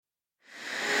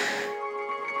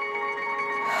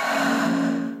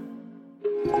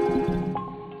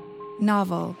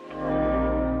Novel.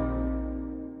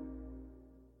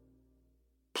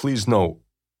 Please note,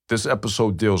 this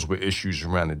episode deals with issues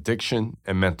around addiction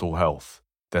and mental health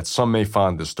that some may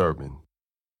find disturbing.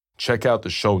 Check out the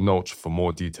show notes for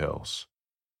more details.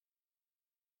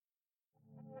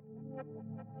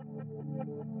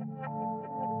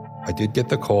 I did get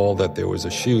the call that there was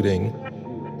a shooting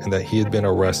and that he had been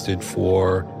arrested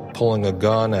for pulling a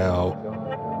gun out.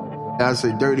 I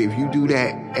said, Dirty, if you do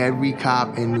that, every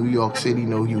cop in New York City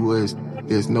know you was.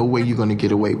 There's no way you're going to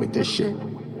get away with this shit.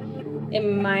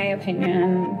 In my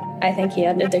opinion, I think he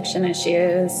had addiction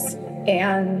issues,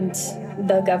 and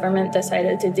the government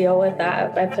decided to deal with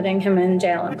that by putting him in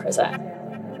jail and prison.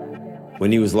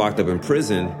 When he was locked up in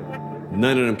prison,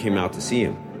 none of them came out to see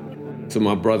him. So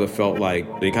my brother felt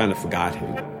like they kind of forgot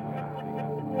him.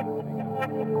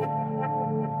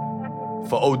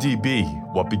 For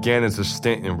ODB, what began as a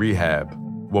stint in rehab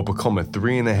will become a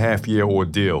 3.5-year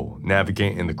ordeal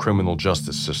navigating the criminal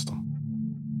justice system.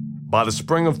 By the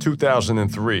spring of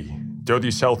 2003,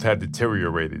 Dirty's health had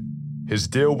deteriorated. His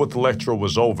deal with Electra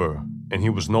was over, and he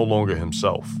was no longer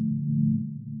himself.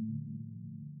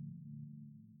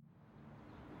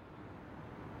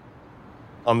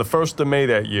 On the 1st of May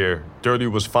that year, Dirty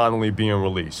was finally being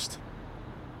released.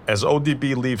 As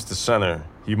ODB leaves the center,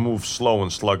 he moves slow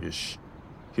and sluggish.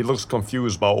 He looks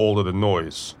confused by all of the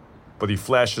noise, but he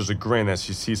flashes a grin as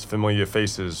he sees familiar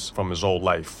faces from his old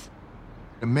life.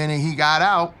 The minute he got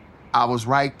out, I was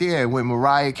right there when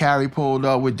Mariah Carey pulled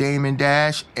up with Damon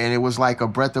Dash, and it was like a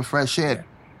breath of fresh air.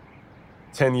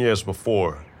 10 years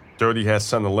before, Dirty had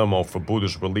sent a limo for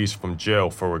Buddha's release from jail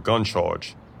for a gun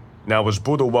charge. Now was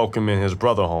Buddha welcoming his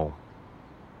brother home?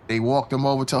 They walked him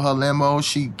over to her limo.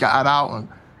 She got out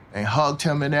and hugged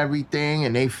him and everything,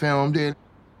 and they filmed it.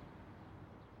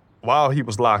 While he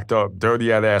was locked up, Dirty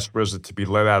had asked RZA to be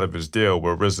let out of his deal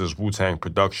with RZA's Wu-Tang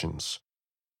Productions.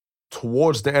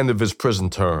 Towards the end of his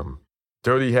prison term,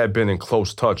 Dirty had been in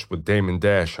close touch with Damon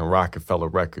Dash and Rockefeller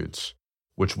Records,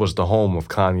 which was the home of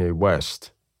Kanye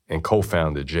West and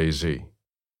co-founder Jay-Z.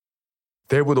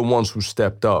 They were the ones who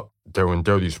stepped up during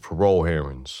Dirty's parole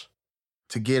hearings.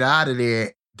 To get out of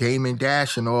there, Damon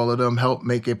Dash and all of them helped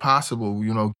make it possible,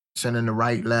 sending the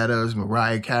right letters.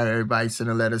 Mariah Carey, everybody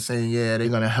sending letters saying, yeah, they're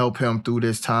going to help him through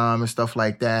this time and stuff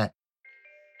like that.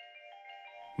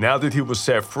 Now that he was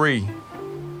set free,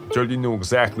 Dirty knew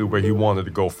exactly where he wanted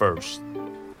to go first.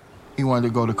 He wanted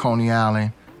to go to Coney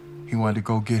Island. He wanted to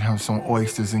go get him some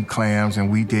oysters and clams,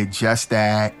 and we did just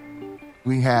that.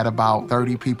 We had about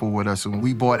 30 people with us, and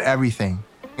we bought everything.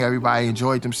 Everybody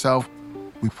enjoyed themselves.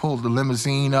 We pulled the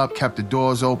limousine up, kept the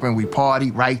doors open. We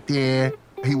partied right there.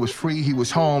 He was free, he was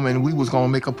home, and we was going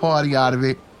to make a party out of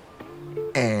it.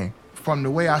 And from the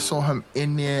way I saw him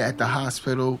in there at the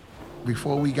hospital,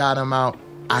 before we got him out,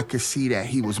 I could see that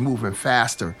he was moving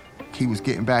faster. He was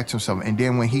getting back to himself. And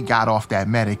then when he got off that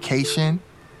medication,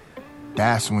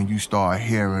 that's when you start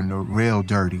hearing the real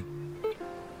Dirty.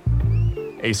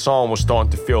 Ason was starting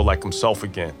to feel like himself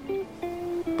again.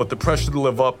 But the pressure to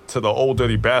live up to the Old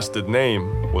Dirty Bastard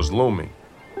name was looming.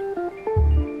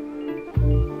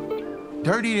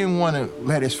 Dirty didn't want to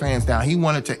let his fans down. He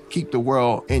wanted to keep the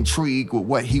world intrigued with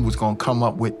what he was going to come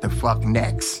up with the fuck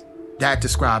next. That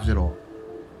describes it all.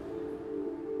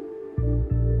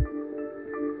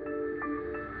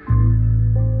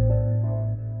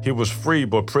 He was free,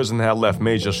 but prison had left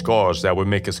major scars that would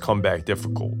make his comeback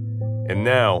difficult. And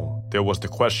now, there was the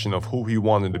question of who he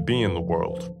wanted to be in the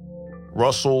world.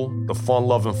 Russell, the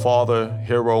fun-loving father,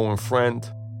 hero, and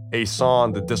friend.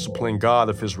 Ason, the disciplined god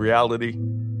of his reality.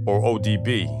 Or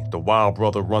ODB, the wild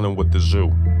brother running with the zoo.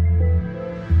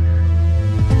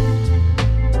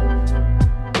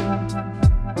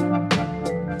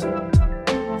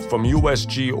 From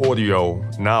USG Audio,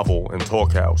 Novel, and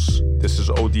Talkhouse, this is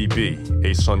ODB,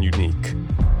 Ason Unique.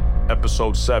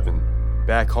 Episode 7,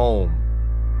 Back Home.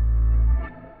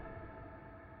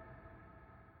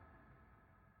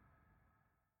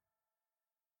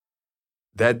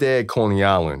 That day at Coney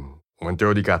Island, when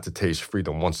Dirty got to taste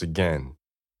freedom once again,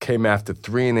 came after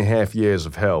 3.5 years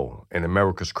of hell in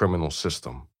America's criminal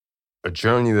system, a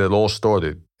journey that all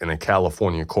started in a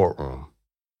California courtroom.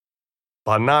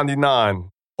 By 99,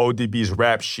 ODB's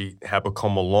rap sheet had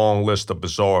become a long list of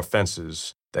bizarre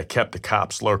offenses that kept the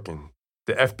cops lurking.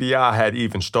 The FBI had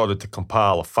even started to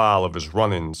compile a file of his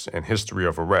run-ins and history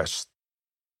of arrest.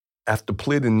 After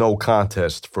pleading no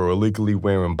contest for illegally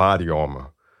wearing body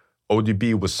armor,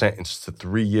 ODB was sentenced to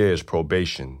 3 years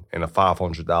probation and a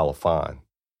 $500 fine.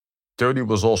 Dirty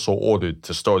was also ordered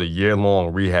to start a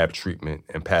year-long rehab treatment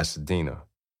in Pasadena.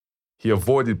 He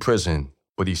avoided prison,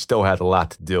 but he still had a lot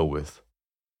to deal with.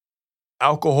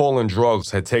 Alcohol and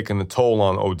drugs had taken a toll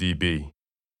on ODB.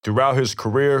 Throughout his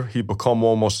career, he'd become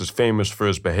almost as famous for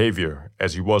his behavior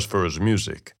as he was for his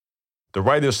music. The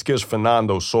writer Skiz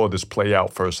Fernando saw this play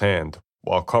out firsthand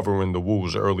while covering the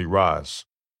Wu's early rise.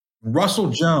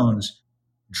 Russell Jones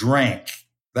drank.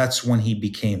 That's when he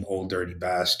became Old Dirty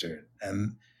Bastard.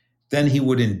 And then he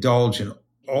would indulge in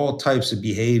all types of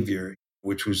behavior,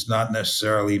 which was not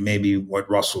necessarily maybe what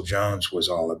Russell Jones was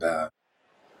all about.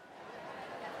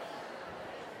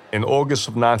 In August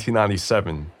of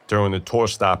 1997, during a tour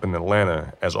stop in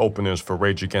Atlanta as openers for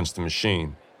Rage Against the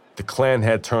Machine, the Clan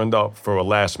had turned up for a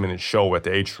last-minute show at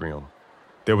the Atrium.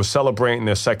 They were celebrating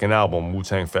their second album,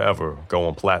 Wu-Tang Forever,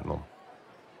 going platinum.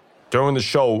 During the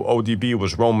show, ODB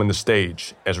was roaming the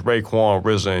stage as Raekwon,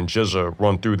 RZA, and GZA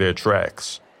run through their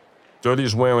tracks.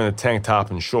 Dirty's wearing a tank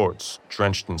top and shorts,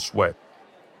 drenched in sweat.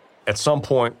 At some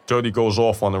point, Dirty goes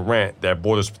off on a rant that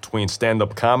borders between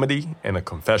stand-up comedy and a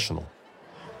confessional.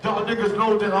 Y'all niggas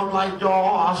know that I'm like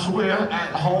y'all, I swear,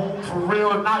 at home, for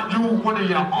real. Not you, one of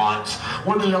your aunts,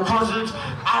 one of your cousins.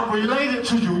 I'm related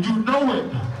to you, you know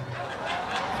it.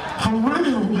 For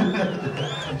real.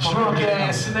 Drunk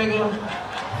ass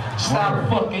nigga. Stop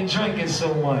fucking drinking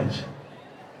so much.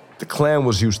 The Clan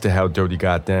was used to how Dirty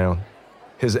got down.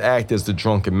 His act as the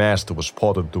drunken master was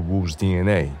part of the Wu's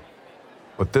DNA.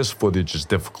 But this footage is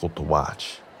difficult to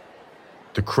watch.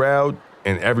 The crowd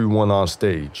and everyone on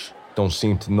stage don't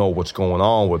seem to know what's going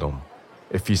on with him,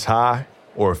 if he's high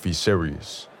or if he's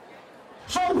serious.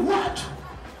 So what?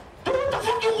 Do what the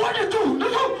fuck you want to do,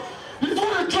 nigga? You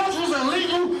thought the drugs was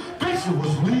illegal? Bitch, it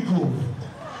was legal.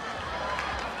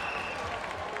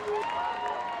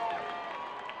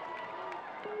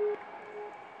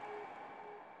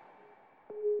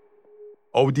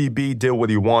 ODB did what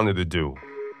he wanted to do,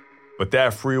 but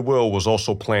that free will was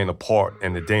also playing a part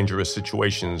in the dangerous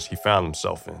situations he found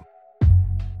himself in.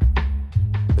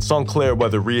 It's unclear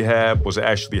whether rehab was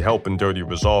actually helping Dirty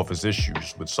resolve his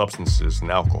issues with substances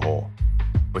and alcohol,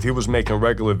 but he was making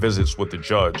regular visits with the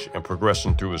judge and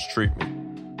progressing through his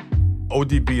treatment.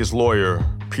 ODB's lawyer,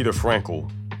 Peter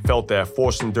Frankel, felt that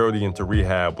forcing Dirty into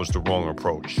rehab was the wrong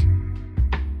approach.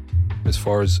 As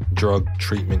far as drug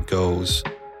treatment goes,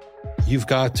 you've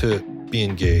got to be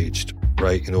engaged,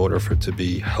 right, in order for it to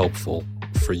be helpful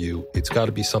for you. It's got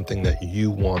to be something that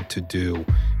you want to do.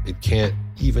 It can't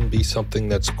even be something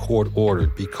that's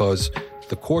court-ordered, because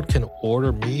the court can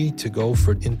order me to go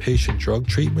for inpatient drug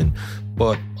treatment,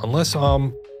 but unless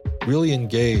I'm really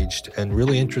engaged and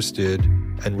really interested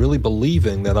and really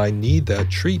believing that I need that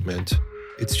treatment,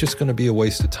 it's just going to be a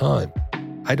waste of time.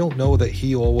 I don't know that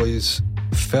he always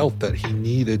felt that he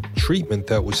needed treatment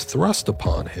that was thrust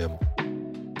upon him.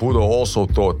 Buddha also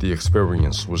thought the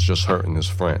experience was just hurting his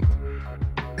friend.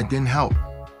 It didn't help.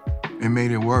 It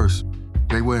made it worse.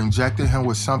 They were injecting him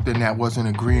with something that wasn't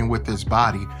agreeing with his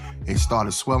body. It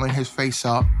started swelling his face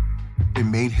up. It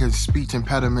made his speech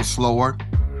impediment slower.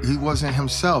 He wasn't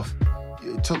himself.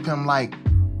 It took him like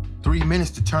 3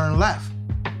 minutes to turn left.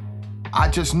 I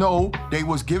just know they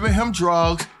was giving him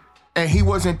drugs and he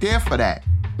wasn't there for that.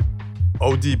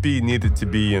 ODB needed to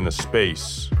be in a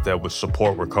space that would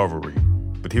support recovery,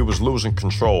 but he was losing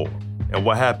control. And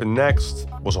what happened next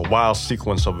was a wild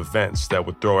sequence of events that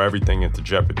would throw everything into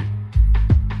jeopardy.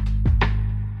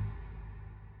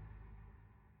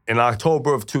 In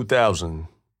October of 2000,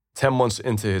 10 months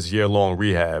into his year-long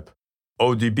rehab,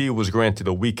 ODB was granted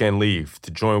a weekend leave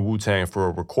to join Wu-Tang for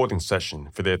a recording session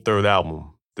for their third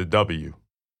album, The W.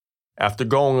 After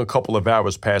going a couple of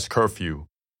hours past curfew,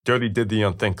 Dirty did the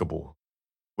unthinkable.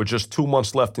 With just 2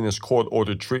 months left in his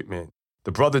court-ordered treatment,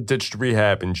 the brother ditched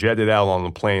rehab and jetted out on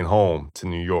a plane home to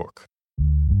New York.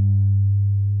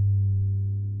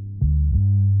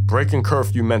 Breaking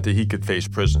curfew meant that he could face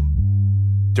prison.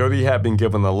 Dirty had been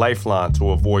given a lifeline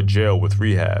to avoid jail with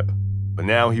rehab, but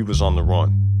now he was on the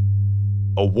run.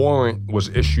 A warrant was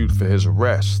issued for his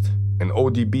arrest, and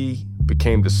ODB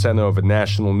became the center of a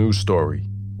national news story,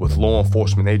 with law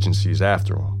enforcement agencies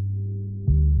after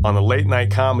him. On a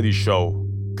late-night comedy show,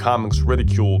 comics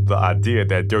ridiculed the idea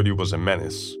that Dirty was a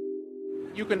menace.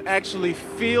 You can actually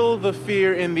feel the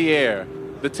fear in the air,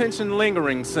 the tension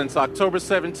lingering since October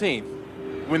 17th,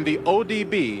 when the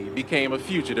ODB became a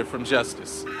fugitive from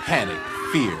justice. Panic,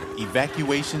 fear,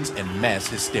 evacuations, and mass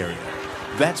hysteria.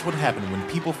 That's what happened when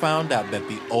people found out that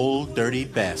the Old Dirty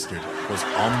Bastard was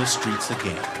on the streets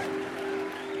again.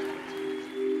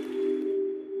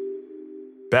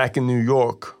 Back in New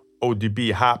York,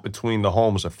 ODB hopped between the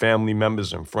homes of family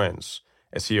members and friends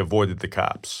as he avoided the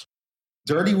cops.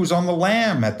 Dirty was on the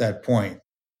lam at that point.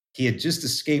 He had just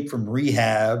escaped from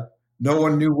rehab. No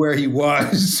one knew where he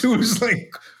was. It was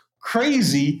like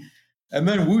crazy. And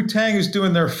then Wu-Tang is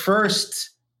doing their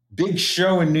first big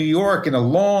show in New York in a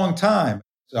long time.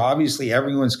 So obviously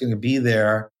everyone's going to be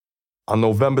there. On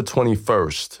November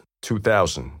 21st,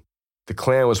 2000, the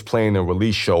Clan was playing a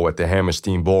release show at the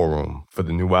Hammerstein Ballroom for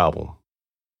the new album.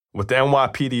 With the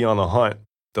NYPD on the hunt,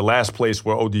 the last place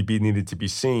where ODB needed to be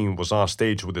seen was on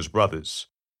stage with his brothers.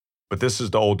 But this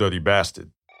is the Old Dirty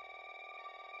Bastard.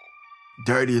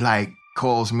 Dirty,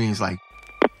 calls me. He's like,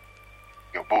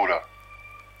 yo, Buddha,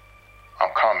 I'm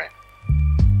coming.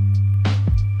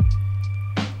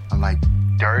 I'm like,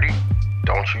 Dirty,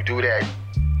 don't you do that.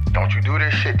 Don't you do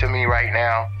this shit to me right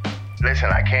now. Listen,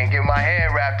 I can't get my head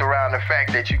wrapped around the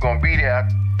fact that you're gonna be there.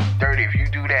 Dirty, if you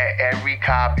do that, every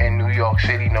cop in New York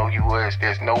City know you was.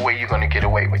 There's no way you're gonna get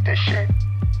away with this shit.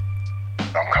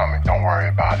 I'm coming, don't worry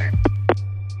about it.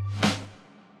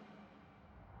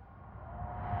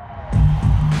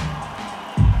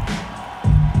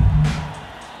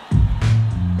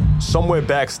 Somewhere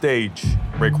backstage,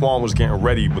 Raekwon was getting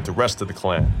ready with the rest of the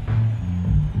Clan.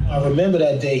 I remember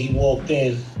that day he walked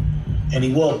in, and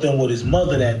he walked in with his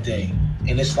mother that day.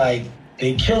 And it's like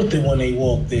they killed him when they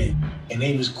walked in, and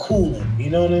they was cooling, you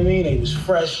know what I mean? They was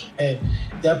fresh, and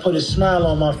that put a smile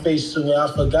on my face to where I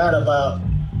forgot about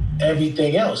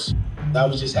everything else. I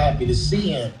was just happy to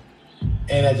see him.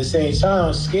 And at the same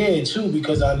time, scared too,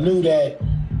 because I knew that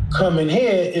coming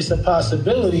here, it's a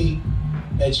possibility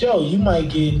that, you might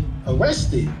get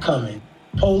arrested coming.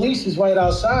 Police is right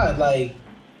outside,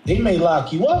 they may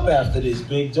lock you up after this,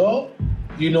 big dog,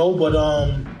 but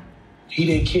he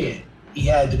didn't care. He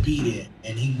had to be there,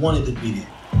 and he wanted to be there.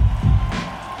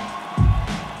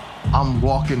 I'm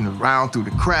walking around through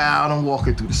the crowd, I'm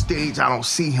walking through the stage, I don't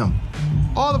see him.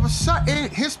 All of a sudden,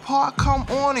 his part come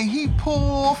on and he pull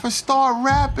off and start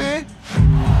rapping.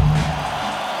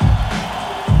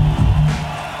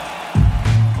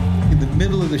 In the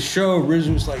middle of the show, Riz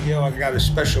was like, yo, I got a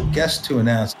special guest to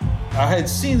announce. I had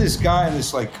seen this guy in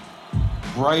this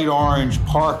bright orange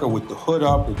parka with the hood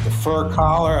up, with the fur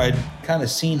collar. I'd kind of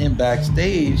seen him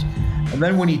backstage. And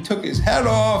then when he took his head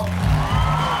off,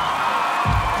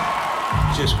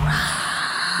 just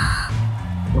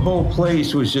the whole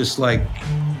place was just like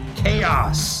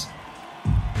chaos.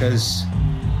 Because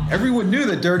everyone knew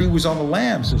that Dirty was on the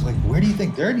lam. So it's like, where do you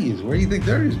think Dirty is? Where do you think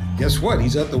Dirty is? Guess what?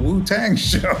 He's at the Wu-Tang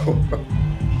show.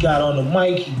 He got on the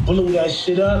mic, he blew that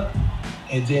shit up,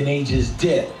 and then they just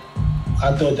dipped.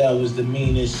 I thought that was the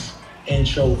meanest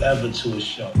intro ever to a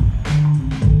show.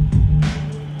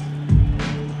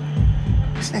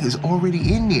 This nigga's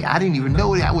already in there. I didn't even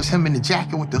know that was him in the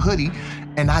jacket with the hoodie,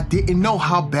 and I didn't know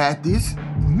how bad this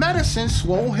medicine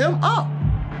swole him up.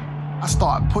 I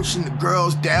started pushing the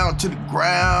girls down to the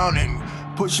ground and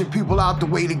pushing people out the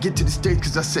way to get to the stage,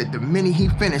 because I said the minute he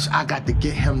finished, I got to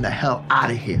get him the hell out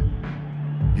of here.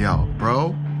 Yo,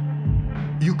 bro,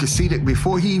 you could see that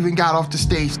before he even got off the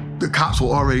stage, the cops were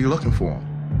already looking for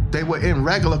him. They were in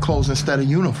regular clothes instead of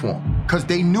uniform, because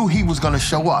they knew he was gonna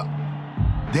show up.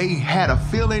 They had a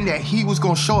feeling that he was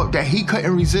gonna show up, that he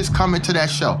couldn't resist coming to that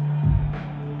show.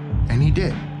 And he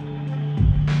did.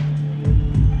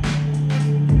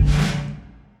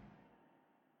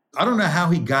 I don't know how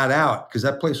he got out, because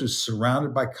that place was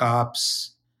surrounded by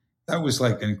cops. That was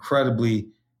an incredibly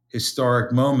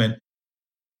historic moment.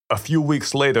 A few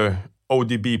weeks later,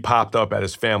 ODB popped up at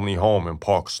his family home in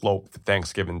Park Slope for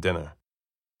Thanksgiving dinner.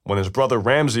 When his brother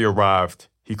Ramsey arrived,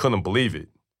 he couldn't believe it.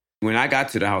 When I got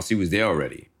to the house, he was there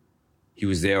already.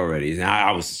 And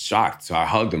I was shocked. So I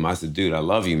hugged him. I said, dude, I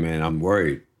love you, man. I'm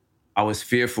worried. I was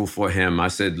fearful for him. I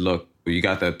said, look, you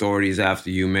got the authorities after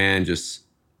you, man.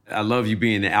 I love you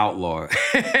being the outlaw.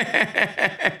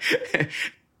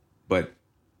 But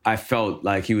I felt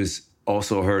like he was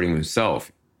also hurting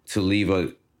himself to leave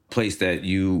a place that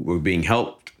you were being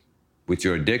helped with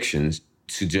your addictions,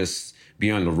 to just be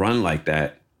on the run like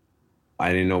that.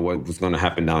 I didn't know what was going to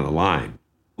happen down the line.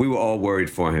 We were all worried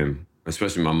for him,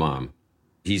 especially my mom.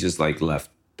 He just left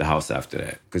the house after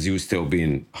that because he was still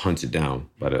being hunted down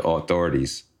by the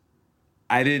authorities.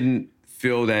 I didn't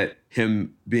feel that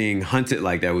him being hunted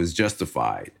like that was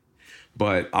justified,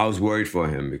 but I was worried for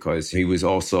him because he was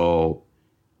also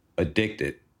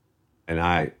addicted, and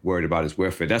I worried about his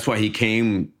welfare. That's why he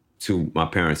came to my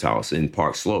parents' house in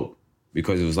Park Slope,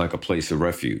 because it was like a place of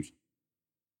refuge.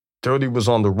 Dirty was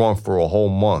on the run for a whole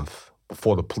month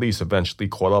before the police eventually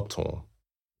caught up to him.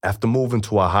 After moving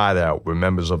to a hideout with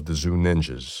members of the Zoo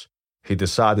Ninjas, he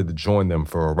decided to join them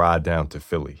for a ride down to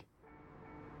Philly.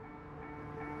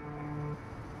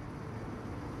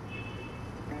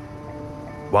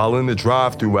 While in the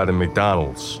drive-thru at a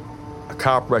McDonald's, a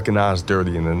cop recognized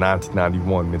Dirty in the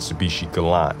 1991 Mitsubishi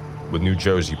Galant with New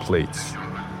Jersey plates.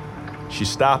 She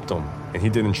stopped him and he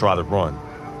didn't try to run.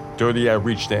 Dirty had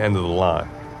reached the end of the line.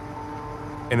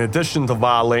 In addition to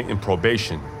violating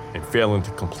probation and failing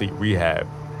to complete rehab,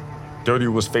 Dirty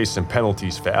was facing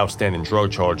penalties for outstanding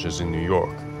drug charges in New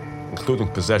York, including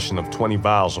possession of 20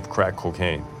 vials of crack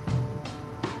cocaine.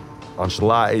 On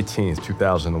July 18,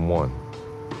 2001,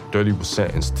 Dirty was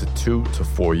sentenced to 2 to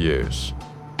 4 years.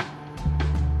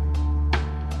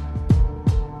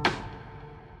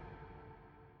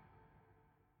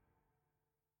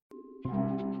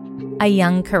 A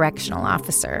young correctional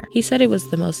officer. He said it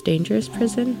was the most dangerous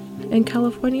prison in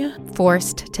California.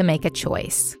 Forced to make a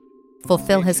choice.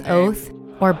 Fulfill his oath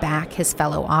or back his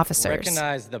fellow officers.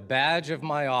 Recognize the badge of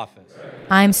my office.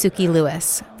 I'm Suki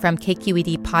Lewis. From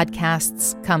KQED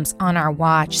Podcasts comes On Our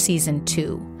Watch Season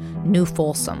 2, New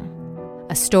Folsom.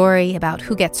 A story about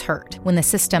who gets hurt when the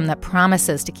system that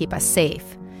promises to keep us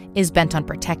safe is bent on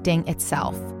protecting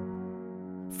itself.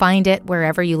 Find it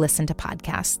wherever you listen to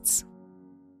podcasts.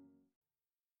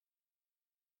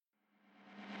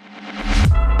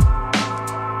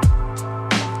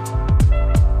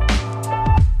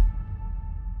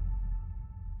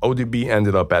 ODB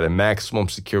ended up at a maximum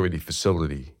security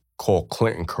facility called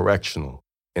Clinton Correctional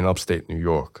in upstate New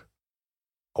York.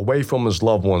 Away from his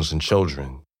loved ones and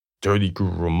children, Dirty grew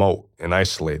remote and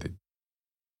isolated.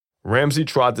 Ramsey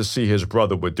tried to see his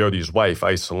brother with Dirty's wife,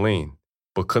 Isoline,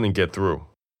 but couldn't get through.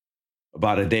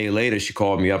 About a day later, she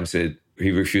called me up and said he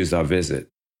refused our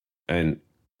visit. And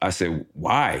I said,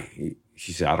 why?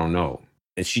 She said, I don't know.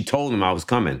 And she told him I was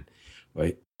coming,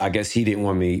 but I guess he didn't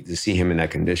want me to see him in that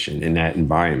condition, in that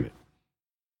environment.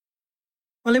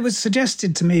 Well, it was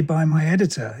suggested to me by my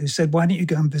editor, who said, why don't you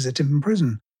go and visit him in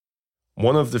prison?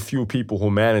 One of the few people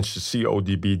who managed to see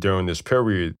ODB during this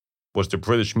period was the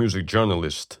British music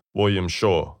journalist, William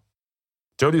Shaw.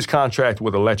 Dirty's contract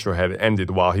with Elektra had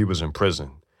ended while he was in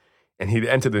prison, and he'd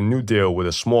entered a new deal with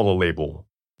a smaller label,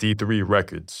 D3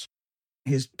 Records.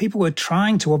 His people were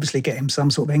trying to obviously get him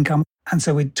some sort of income, and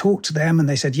so we talked to them and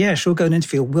they said, yeah, sure, go and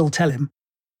interview, we'll tell him.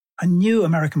 I knew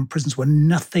American prisons were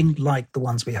nothing like the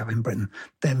ones we have in Britain.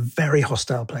 They're very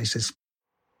hostile places.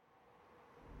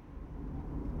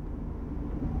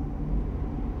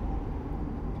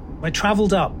 I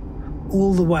travelled up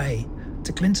all the way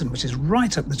to Clinton, which is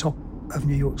right up the top of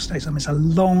New York State. I mean, it's a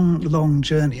long, long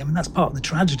journey. I mean, that's part of the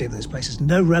tragedy of those places.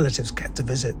 No relatives get to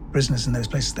visit prisoners in those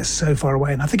places. They're so far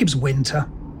away. And I think it was winter.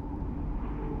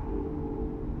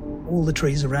 All the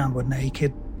trees around were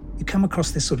naked. You come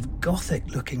across this sort of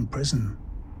Gothic-looking prison.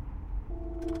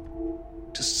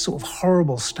 Just sort of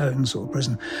horrible stone sort of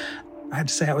prison. I had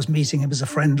to say I was meeting him as a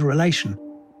friend or relation.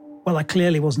 Well, I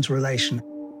clearly wasn't a relation.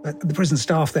 But the prison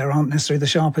staff there aren't necessarily the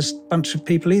sharpest bunch of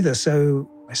people either. So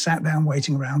I sat down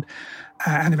waiting around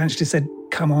and eventually said,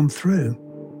 come on through.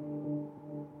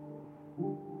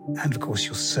 And of course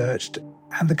you're searched.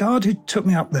 And the guard who took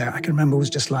me up there, I can remember, was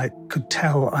just like, could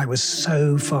tell I was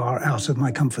so far out of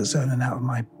my comfort zone and out of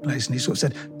my place. And he sort of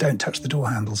said, don't touch the door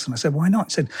handles. And I said, why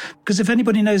not? He said, because if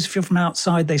anybody knows if you're from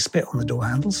outside, they spit on the door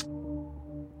handles.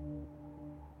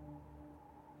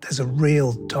 There's a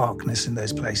real darkness in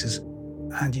those places.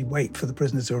 And you wait for the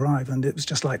prisoners to arrive, and it was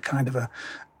just like kind of a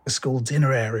school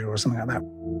dinner area or something like that.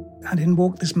 And in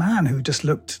walked this man who just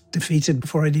looked defeated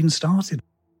before I'd even started.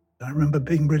 I remember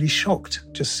being really shocked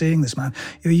just seeing this man.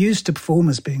 You're used to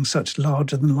performers being such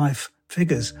larger-than-life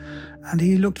figures, and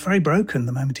he looked very broken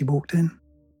the moment he walked in.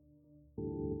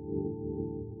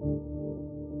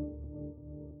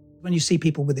 When you see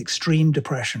people with extreme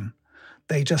depression,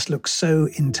 they just look so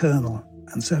internal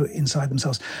and so inside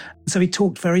themselves. So he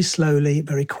talked very slowly,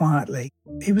 very quietly.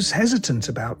 He was hesitant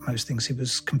about most things. He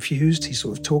was confused. He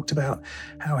sort of talked about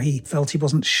how he felt he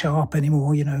wasn't sharp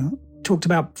anymore, you know. Talked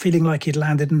about feeling like he'd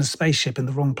landed in a spaceship in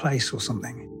the wrong place or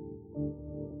something.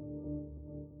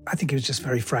 I think he was just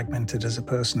very fragmented as a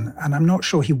person. And I'm not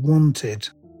sure he wanted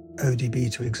ODB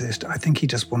to exist. I think he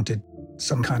just wanted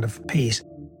some kind of peace.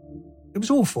 It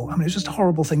was awful. I mean, it was just a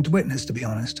horrible thing to witness, to be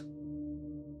honest.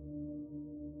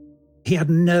 He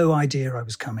had no idea I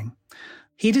was coming.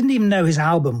 He didn't even know his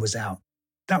album was out.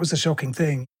 That was the shocking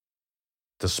thing.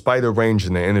 Despite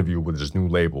arranging an interview with his new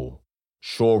label,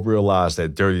 Shaw realized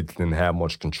that Dirty didn't have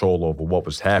much control over what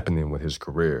was happening with his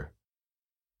career.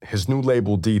 His new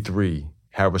label, D3,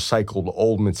 had recycled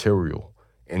old material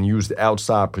and used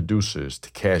outside producers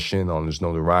to cash in on his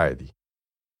notoriety.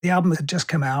 The album had just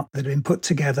come out, that had been put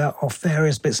together off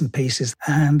various bits and pieces,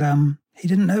 and he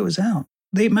didn't know it was out.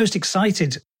 The most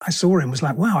excited I saw him was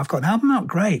like, wow, I've got an album out,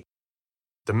 great.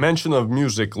 The mention of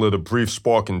music lit a brief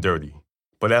spark in Dirty,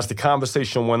 but as the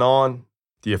conversation went on,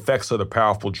 the effects of the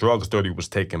powerful drugs Dirty was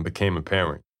taking became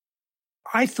apparent.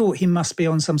 I thought he must be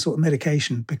on some sort of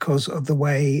medication because of the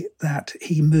way that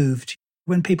he moved.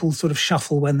 When people sort of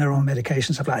shuffle when they're on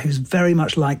medication, stuff like that, he was very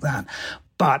much like that.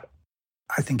 But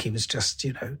I think he was just,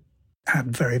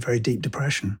 had very, very deep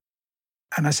depression.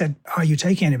 And I said, are you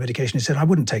taking any medication? He said, I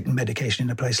wouldn't take medication in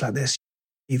a place like this.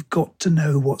 You've got to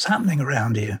know what's happening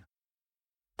around you.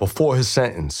 Before his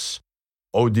sentence,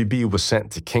 ODB was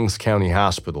sent to Kings County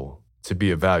Hospital to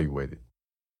be evaluated.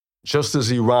 Just as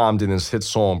he rhymed in his hit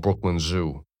song Brooklyn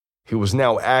Zoo, he was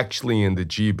now actually in the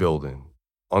G building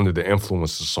under the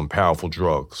influence of some powerful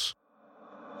drugs.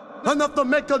 Enough to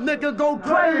make a nigga go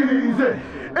crazy.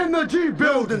 In the G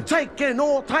building, taking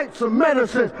all types of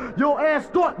medicines. Your ass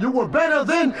thought you were better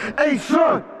than a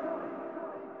son.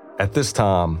 At this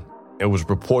time, it was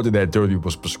reported that Dirty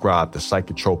was prescribed a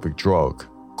psychotropic drug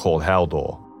called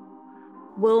Haldol.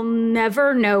 We'll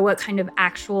never know what kind of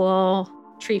actual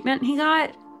treatment he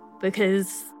got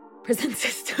because prison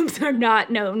systems are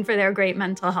not known for their great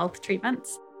mental health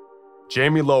treatments.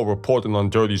 Jamie Lowe reported on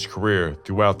Dirty's career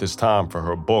throughout this time for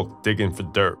her book, Digging for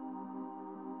Dirt.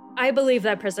 I believe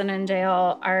that prison and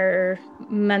jail are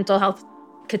mental health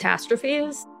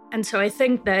catastrophes. And so I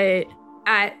think that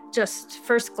at just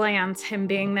first glance, him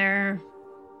being there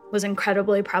was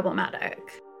incredibly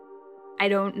problematic. I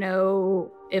don't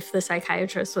know if the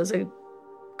psychiatrist was a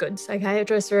good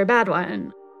psychiatrist or a bad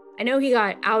one. I know he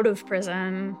got out of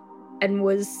prison and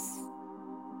was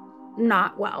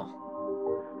not well.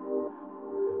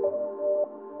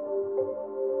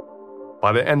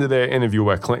 By the end of their interview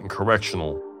at Clinton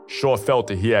Correctional, Shaw felt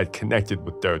that he had connected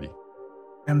with Dirty.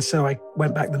 And so I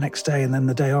went back the next day and then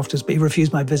the day after, but he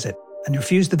refused my visit. And he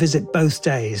refused the visit both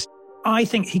days. I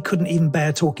think he couldn't even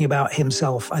bear talking about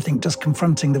himself. I think just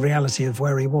confronting the reality of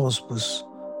where he was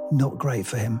not great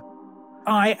for him.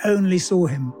 I only saw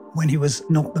him when he was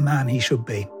not the man he should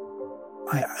be.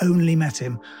 I only met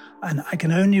him. And I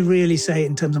can only really say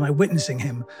in terms of my witnessing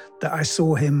him that I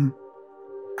saw him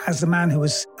as the man who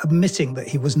was admitting that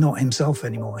he was not himself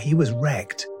anymore. He was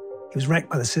wrecked. He was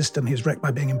wrecked by the system. He was wrecked by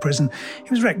being in prison. He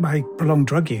was wrecked by prolonged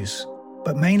drug use,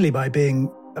 but mainly by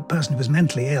being a person who was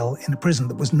mentally ill in a prison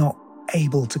that was not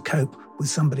able to cope with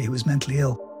somebody who was mentally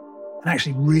ill and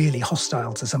actually really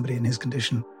hostile to somebody in his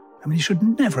condition. I mean, he should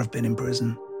never have been in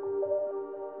prison.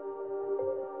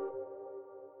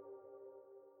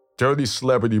 Dirty's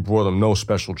celebrity brought him no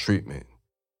special treatment.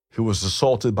 He was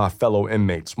assaulted by fellow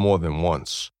inmates more than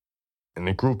once, and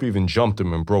the group even jumped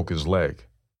him and broke his leg.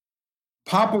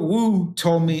 Papa Wu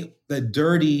told me that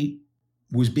Dirty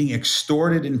was being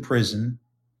extorted in prison,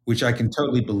 which I can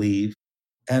totally believe,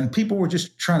 and people were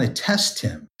just trying to test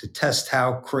him, to test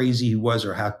how crazy he was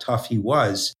or how tough he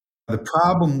was. The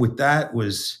problem with that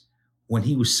was when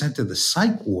he was sent to the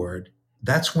psych ward,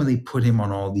 that's when they put him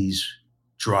on all these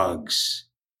drugs.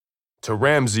 To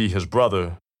Ramsey, his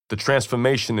brother, the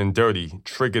transformation in Dirty,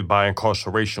 triggered by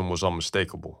incarceration, was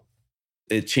unmistakable.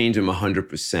 It changed him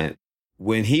 100%.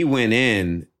 When he went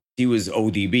in, he was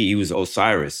ODB, he was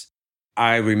Osiris.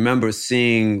 I remember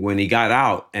seeing when he got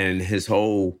out and his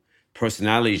whole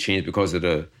personality changed because of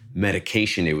the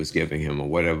medication they was giving him or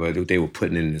whatever they were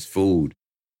putting in his food.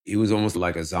 He was almost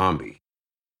like a zombie.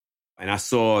 And I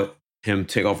saw him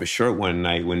take off his shirt one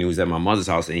night when he was at my mother's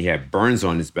house and he had burns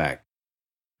on his back.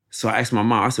 So I asked my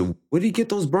mom, I said, where did he get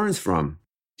those burns from?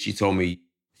 She told me,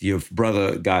 your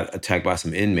brother got attacked by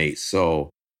some inmates. So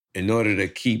in order to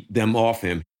keep them off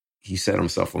him, he set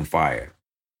himself on fire.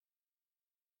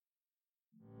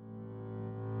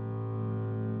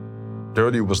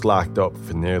 Dirty was locked up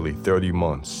for nearly 30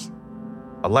 months.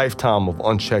 A lifetime of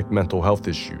unchecked mental health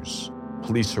issues,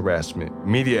 police harassment,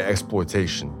 media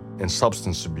exploitation, and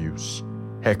substance abuse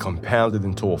had compounded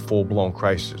into a full-blown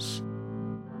crisis.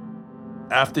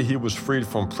 After he was freed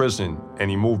from prison and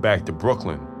he moved back to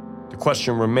Brooklyn, the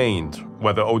question remained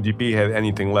whether ODB had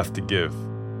anything left to give.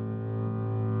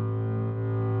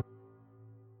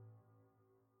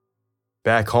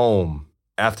 Back home,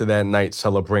 after that night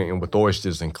celebrating with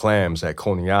oysters and clams at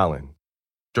Coney Island,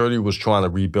 Dirty was trying to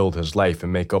rebuild his life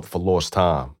and make up for lost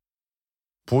time.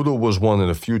 Buddha was one of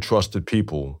the few trusted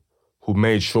people who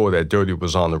made sure that Dirty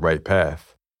was on the right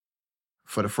path.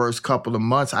 For the first couple of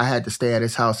months, I had to stay at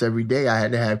his house every day. I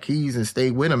had to have keys and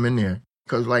stay with him in there.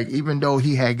 Because, even though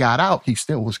he had got out, he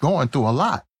still was going through a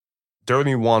lot.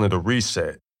 Dirty wanted a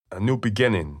reset, a new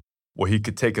beginning, where he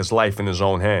could take his life in his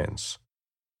own hands.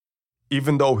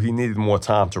 Even though he needed more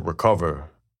time to recover,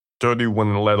 Dirty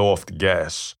wouldn't let off the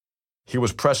gas. He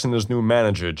was pressing his new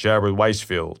manager, Jared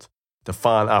Weisfield, to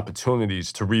find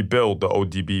opportunities to rebuild the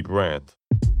ODB brand.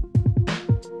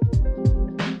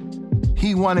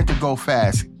 He wanted to go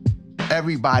fast.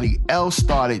 everybody else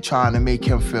started trying to make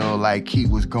him feel like he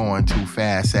was going too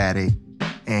fast at it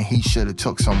and he should have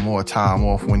took some more time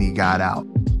off when he got out.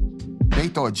 They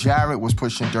thought Jared was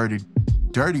pushing Dirty.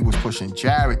 Dirty was pushing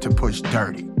Jared to push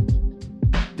Dirty.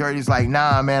 Dirty's like,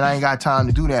 nah, man, I ain't got time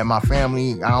to do that. My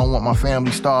family, I don't want my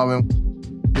family starving.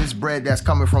 This bread that's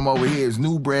coming from over here is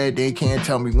new bread. They can't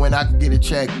tell me when I can get a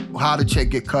check, how the check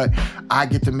get cut. I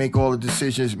get to make all the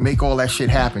decisions, make all that shit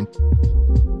happen.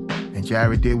 And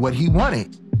Jared did what he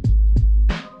wanted.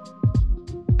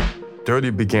 Dirty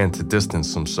began to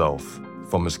distance himself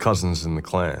from his cousins in the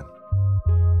clan.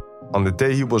 On the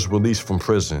day he was released from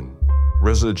prison,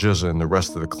 RZA, GZA, and the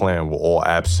rest of the clan were all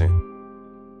absent.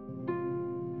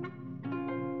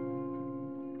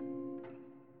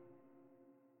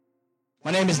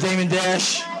 My name is Damon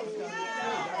Dash.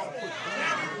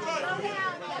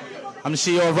 I'm the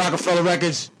CEO of Rockefeller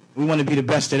Records. We want to be the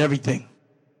best at everything.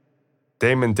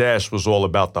 Damon Dash was all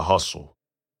about the hustle.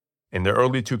 In the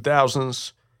early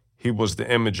 2000s, he was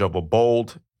the image of a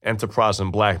bold,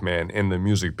 enterprising black man in the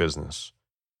music business.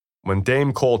 When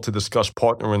Dame called to discuss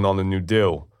partnering on a new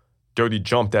deal, Dirty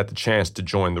jumped at the chance to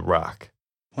join The Rock.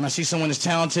 When I see someone that's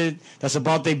talented, that's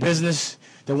about their business,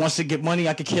 that wants to get money,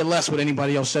 I could care less what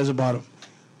anybody else says about them.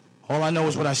 All I know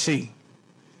is what I see.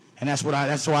 And that's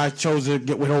why I chose to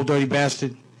get with Old Dirty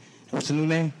Bastard. What's the new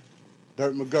name?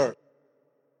 Dirt McGirt.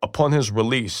 Upon his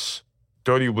release,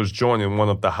 Dirty was joining one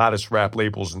of the hottest rap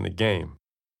labels in the game.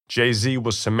 Jay-Z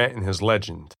was cementing his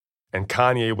legend, and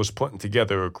Kanye was putting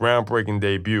together a groundbreaking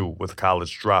debut with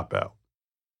College Dropout.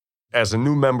 As a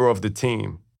new member of the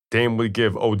team, Dame would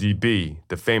give ODB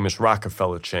the famous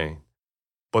Rockefeller chain.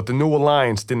 But the new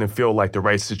alliance didn't feel like the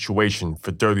right situation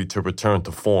for Dirty to return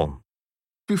to form.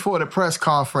 Before the press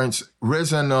conference,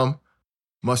 RZA and them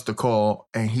must have called,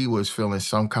 and he was feeling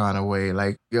some kind of way,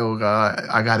 like, yo, God,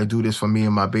 I got to do this for me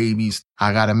and my babies.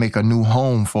 I got to make a new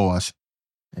home for us.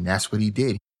 And that's what he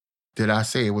did. Did I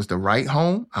say it was the right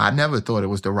home? I never thought it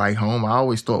was the right home. I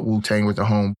always thought Wu-Tang was the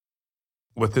home.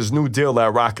 With his new deal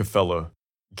at Rockefeller,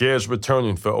 Gear's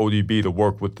returning for ODB to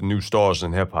work with the new stars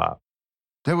in hip-hop.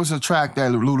 There was a track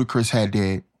that Ludacris had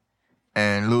did,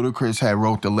 and Ludacris had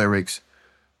wrote the lyrics.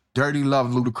 Dirty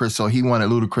loved Ludacris, so he wanted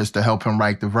Ludacris to help him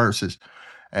write the verses.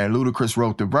 And Ludacris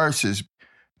wrote the verses.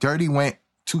 Dirty went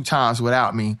 2 times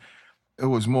without me. It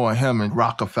was more him and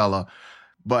Rockefeller.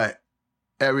 But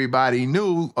everybody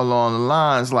knew along the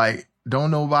lines, like,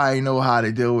 don't nobody know how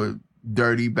to deal with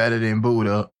Dirty better than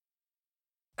Buddha.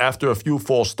 After a few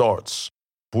false starts,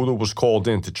 Buddha was called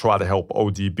in to try to help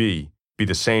ODB be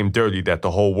the same Dirty that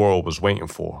the whole world was waiting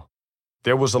for.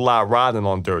 There was a lot riding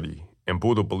on Dirty, and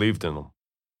Buddha believed in him.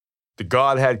 The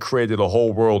God had created a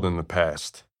whole world in the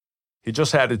past. He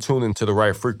just had to tune into the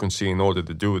right frequency in order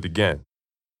to do it again.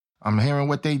 I'm hearing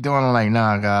what they doing. I'm like,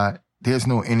 nah, God, there's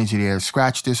no energy there.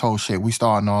 Scratch this whole shit. We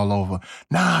starting all over.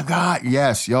 Nah, God,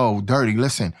 yes, yo, Dirty,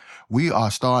 listen. We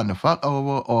are starting to fuck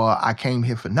over, or I came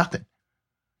here for nothing.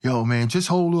 Yo, man, just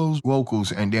hold those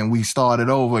vocals. And then we started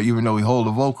over, even though we hold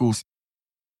the vocals.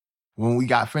 When we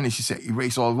got finished, he said,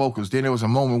 erase all the vocals. Then there was a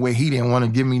moment where he didn't want to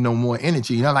give me no more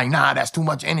energy. And I'm like, nah, that's too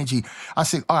much energy. I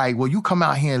said, all right, well, you come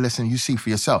out here and listen, you see for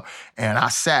yourself. And I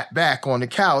sat back on the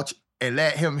couch and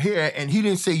let him hear it. And he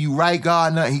didn't say, you right,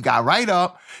 God, nothing. He got right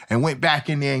up and went back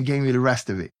in there and gave me the rest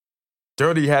of it.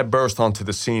 Dirty had burst onto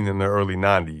the scene in the early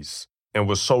 90s and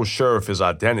was so sure of his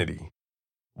identity.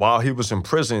 While he was in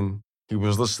prison, he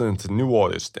was listening to new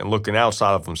artists and looking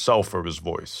outside of himself for his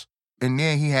voice. And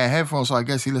then he had headphones, so I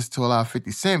guess he listened to a lot of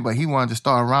 50 Cent, but he wanted to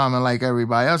start rhyming like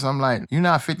everybody else. I'm like, you're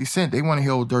not 50 Cent. They want to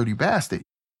hear Old Dirty Bastard.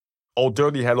 Old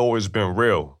Dirty had always been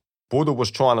real. Buddha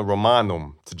was trying to remind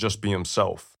him to just be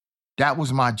himself. That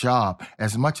was my job.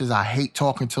 As much as I hate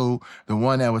talking to the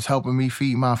one that was helping me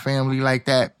feed my family like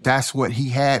that, that's what he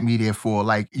had me there for.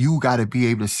 Like, you got to be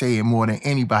able to say it more than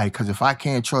anybody, because if I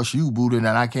can't trust you, Buddha,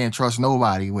 then I can't trust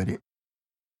nobody with it.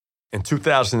 In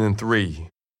 2003,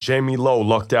 Jamie Lowe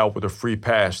lucked out with a free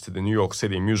pass to the New York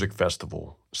City Music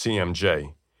Festival,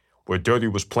 CMJ, where Dirty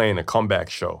was playing a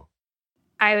comeback show.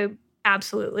 I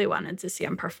absolutely wanted to see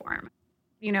him perform.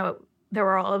 You know, there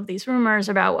were all of these rumors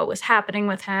about what was happening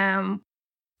with him.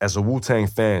 As a Wu-Tang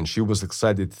fan, she was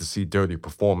excited to see Dirty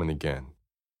performing again,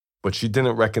 but she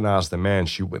didn't recognize the man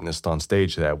she witnessed on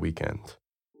stage that weekend.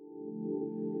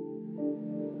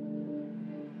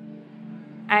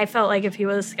 I felt like if he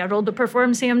was scheduled to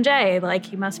perform CMJ, like,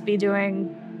 he must be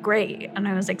doing great, and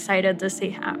I was excited to see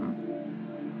him.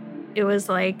 It was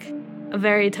like a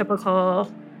very typical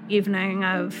evening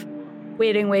of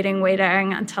waiting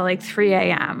until like 3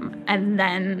 a.m. And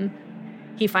then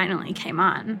he finally came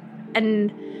on.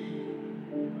 And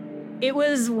it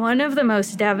was one of the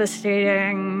most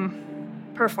devastating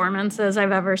performances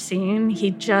I've ever seen.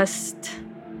 He just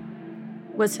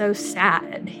was so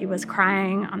sad. He was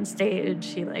crying on stage.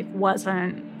 He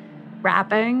wasn't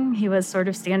rapping. He was sort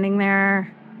of standing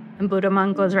there, and Buddha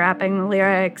Monk was rapping the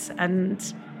lyrics,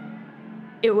 and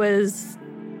it was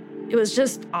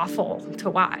just awful to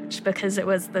watch because it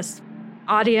was this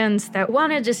audience that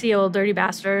wanted to see Old Dirty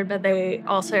Bastard, but they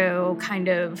also kind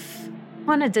of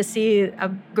wanted to see a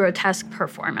grotesque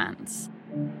performance.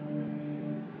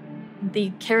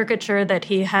 The caricature that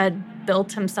he had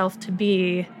built himself to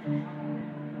be,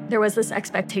 there was this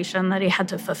expectation that he had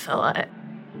to fulfill it.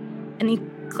 And he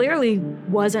clearly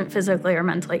wasn't physically or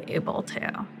mentally able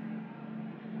to.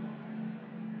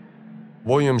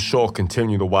 William Shaw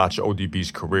continued to watch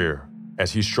ODB's career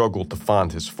as he struggled to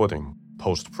find his footing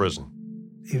post-prison.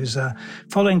 He was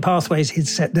following pathways he'd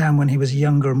set down when he was a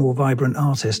younger, more vibrant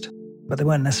artist, but they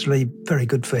weren't necessarily very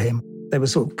good for him. They were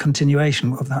sort of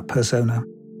continuation of that persona.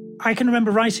 I can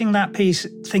remember writing that piece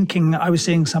thinking I was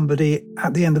seeing somebody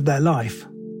at the end of their life.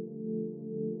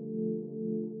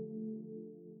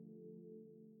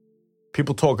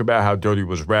 People talk about how Dirty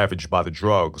was ravaged by the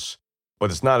drugs, but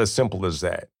it's not as simple as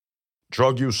that.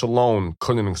 Drug use alone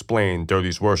couldn't explain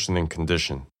Dirty's worsening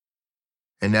condition.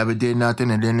 It never did nothing.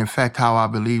 It didn't affect how I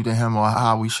believed in him or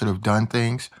how we should have done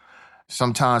things.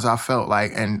 Sometimes I felt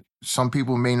like, and some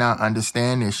people may not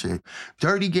understand this shit,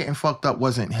 Dirty getting fucked up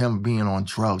wasn't him being on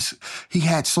drugs. He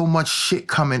had so much shit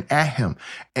coming at him.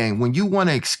 And when you want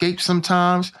to escape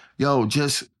sometimes,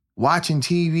 just watching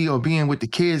TV or being with the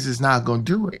kids is not going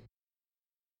to do it.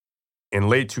 In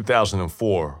late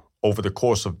 2004, over the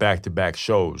course of back-to-back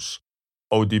shows,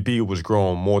 ODB was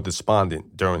growing more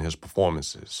despondent during his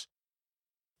performances.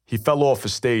 He fell off a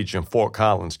stage in Fort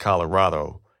Collins,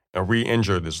 Colorado, and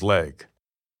re-injured his leg,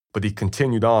 but he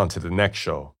continued on to the next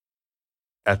show.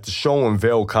 At the show in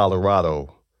Vail,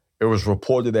 Colorado, it was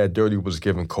reported that Dirty was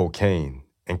given cocaine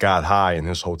and got high in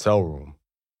his hotel room.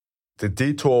 The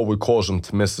detour would cause him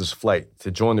to miss his flight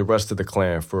to join the rest of the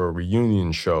Klan for a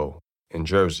reunion show in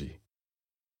Jersey.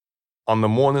 On the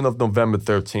morning of November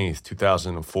 13th,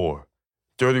 2004,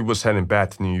 Dirty was heading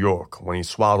back to New York when he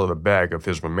swallowed a bag of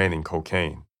his remaining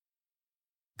cocaine.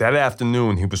 That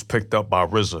afternoon, he was picked up by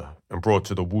RZA and brought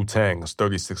to the Wu-Tang's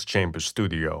 36 Chambers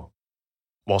studio.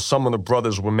 While some of the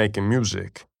brothers were making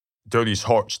music, Dirty's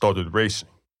heart started racing.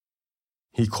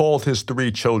 He called his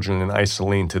 3 children and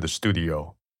Isolene to the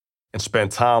studio and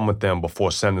spent time with them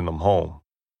before sending them home.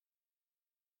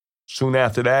 Soon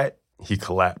after that, he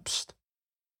collapsed.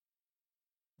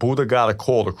 Buddha got a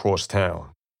call across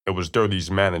town. It was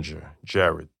Dirty's manager,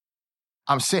 Jared.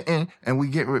 I'm sitting and we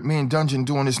get with me and Dungeon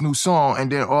doing this new song,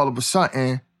 and then all of a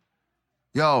sudden,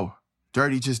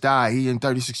 Dirty just died. He in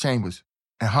 36 Chambers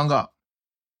and hung up.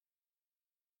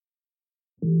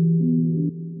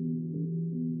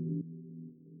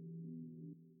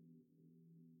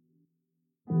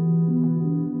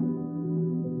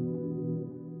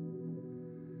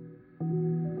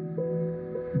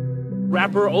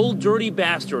 Rapper Old Dirty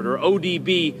Bastard, or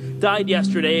ODB, died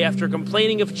yesterday after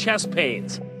complaining of chest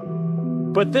pains.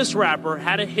 But this rapper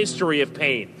had a history of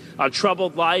pain, a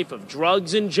troubled life of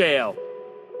drugs and jail.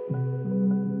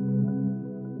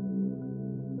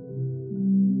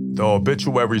 The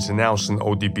obituaries announcing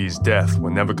ODB's death were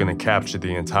never going to capture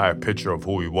the entire picture of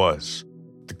who he was.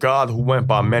 The god who went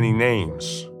by many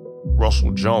names,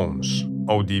 Russell Jones,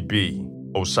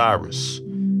 ODB, Osiris,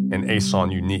 and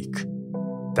Ason Unique,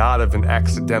 died of an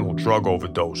accidental drug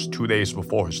overdose 2 days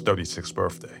before his 36th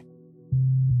birthday.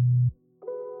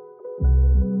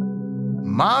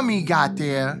 Mommy got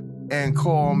there and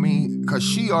called me because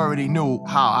she already knew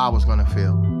how I was going to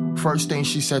feel. First thing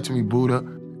she said to me, Buddha,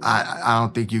 I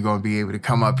don't think you're going to be able to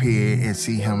come up here and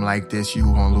see him like this.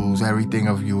 You're going to lose everything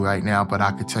of you right now, but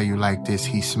I could tell you like this,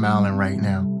 he's smiling right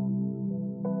now.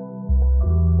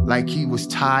 Like he was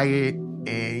tired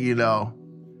and,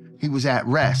 he was at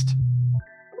rest.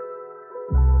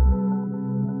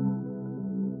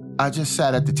 I just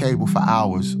sat at the table for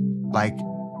hours, like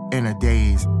in a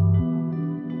daze.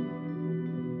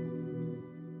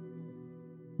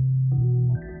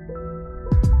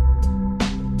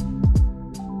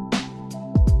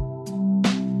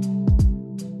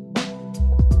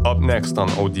 Up next on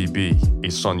ODB,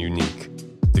 Ason Unique,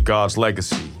 The God's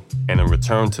Legacy, and a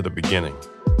return to the beginning.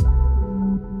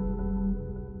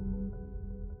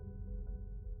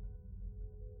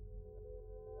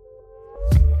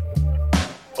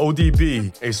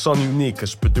 ODB, Ason Unique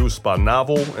is produced by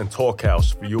Novel and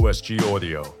Talkhouse for USG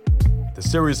Audio. The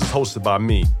series is hosted by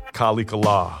me, Khalik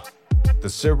Allah. The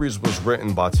series was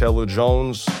written by Taylor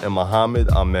Jones and Muhammad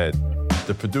Ahmed.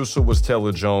 The producer was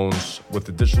Taylor Jones, with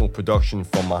additional production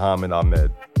from Muhammad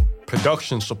Ahmed.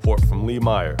 Production support from Lee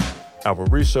Meyer. Our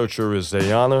researcher is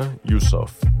Zayana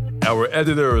Yusuf. Our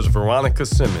editor is Veronica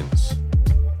Simmons.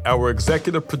 Our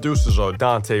executive producers are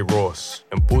Dante Ross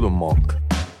and Buddha Monk,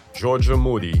 Georgia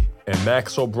Moody, and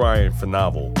Max O'Brien for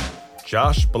Novel,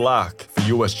 Josh Block for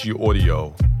USG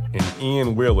Audio, and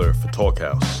Ian Wheeler for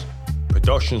Talkhouse.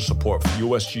 Production support for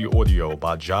USG Audio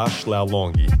by Josh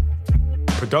Lalongi.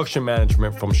 Production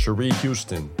management from Cherie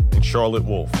Houston and Charlotte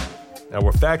Wolf.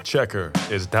 Our fact checker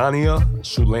is Dania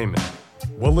Suleiman.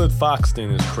 Willard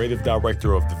Foxton is creative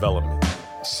director of development.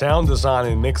 Sound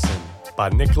design and mixing by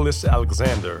Nicholas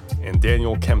Alexander and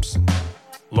Daniel Kempson.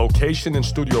 Location and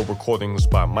studio recordings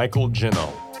by Michael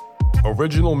Gino.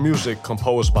 Original music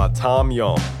composed by Tom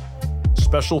Young.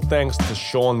 Special thanks to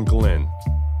Sean Glenn.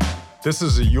 This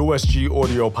is a USG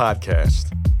Audio podcast.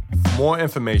 For more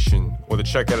information or to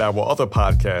check out our other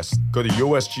podcasts, go to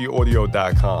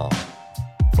usgaudio.com.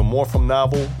 For more from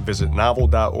Novel, visit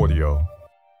novel.audio.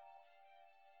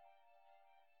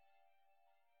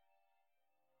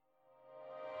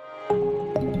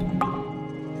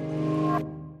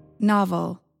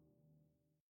 Novel